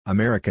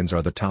Americans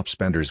are the top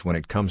spenders when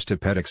it comes to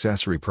pet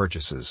accessory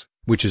purchases,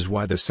 which is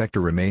why the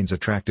sector remains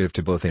attractive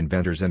to both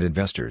inventors and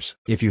investors.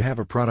 If you have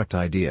a product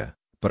idea,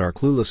 but are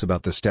clueless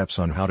about the steps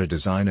on how to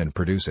design and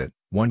produce it,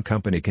 one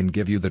company can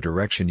give you the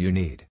direction you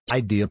need.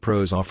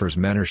 IdeaPros offers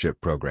mentorship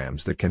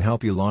programs that can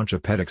help you launch a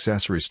pet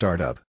accessory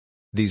startup.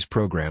 These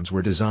programs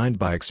were designed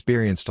by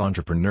experienced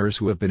entrepreneurs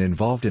who have been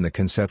involved in the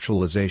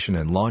conceptualization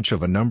and launch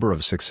of a number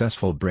of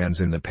successful brands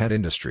in the pet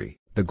industry.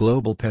 The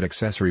global pet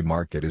accessory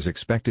market is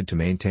expected to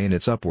maintain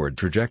its upward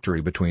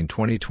trajectory between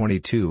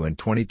 2022 and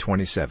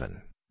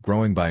 2027,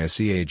 growing by a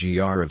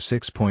CAGR of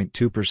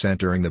 6.2%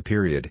 during the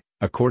period,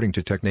 according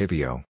to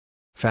Technavio.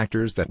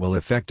 Factors that will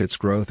affect its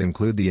growth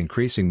include the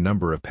increasing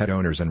number of pet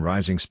owners and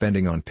rising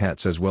spending on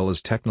pets, as well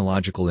as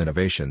technological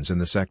innovations in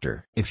the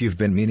sector. If you've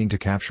been meaning to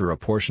capture a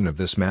portion of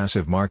this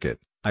massive market,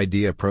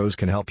 IdeaPros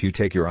can help you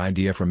take your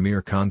idea from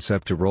mere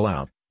concept to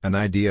rollout, an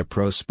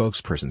IdeaPros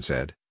spokesperson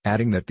said,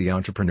 adding that the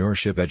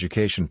entrepreneurship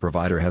education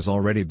provider has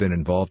already been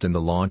involved in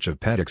the launch of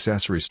pet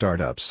accessory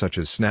startups such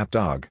as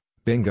SnapDog,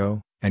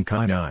 Bingo, and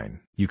K9.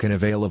 You can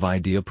avail of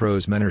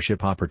IdeaPros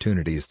mentorship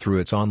opportunities through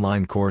its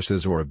online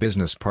courses or a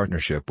business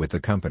partnership with the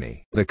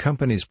company. The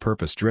company's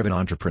Purpose-Driven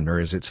Entrepreneur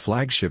is its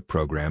flagship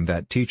program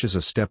that teaches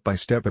a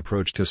step-by-step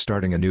approach to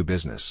starting a new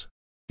business.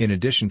 In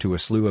addition to a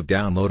slew of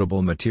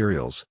downloadable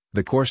materials,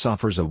 the course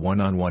offers a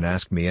one-on-one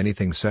Ask Me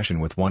Anything session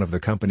with one of the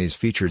company's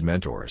featured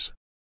mentors.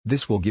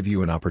 This will give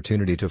you an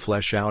opportunity to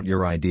flesh out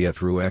your idea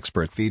through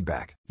expert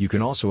feedback. You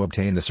can also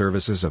obtain the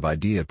services of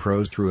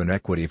IdeaPros through an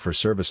equity for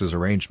services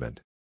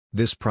arrangement.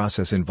 This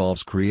process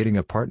involves creating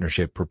a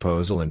partnership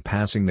proposal and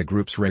passing the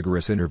group's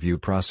rigorous interview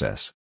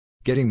process.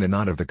 Getting the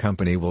nod of the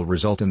company will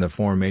result in the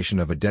formation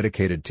of a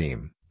dedicated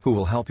team, who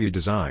will help you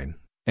design,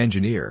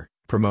 engineer,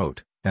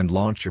 promote, and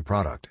launch your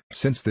product.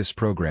 Since this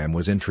program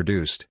was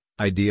introduced,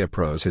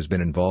 IdeaPros has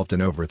been involved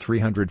in over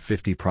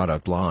 350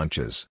 product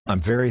launches. I'm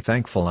very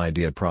thankful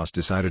IdeaPros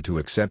decided to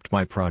accept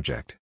my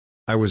project.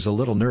 I was a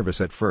little nervous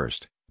at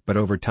first, but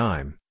over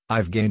time,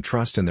 I've gained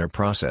trust in their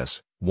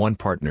process, one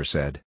partner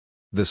said.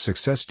 The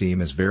success team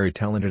is very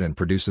talented and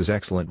produces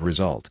excellent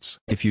results.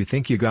 If you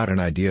think you got an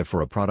idea for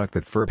a product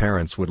that fur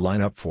parents would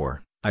line up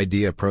for,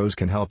 IdeaPros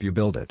can help you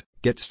build it.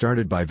 Get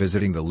started by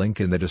visiting the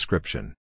link in the description.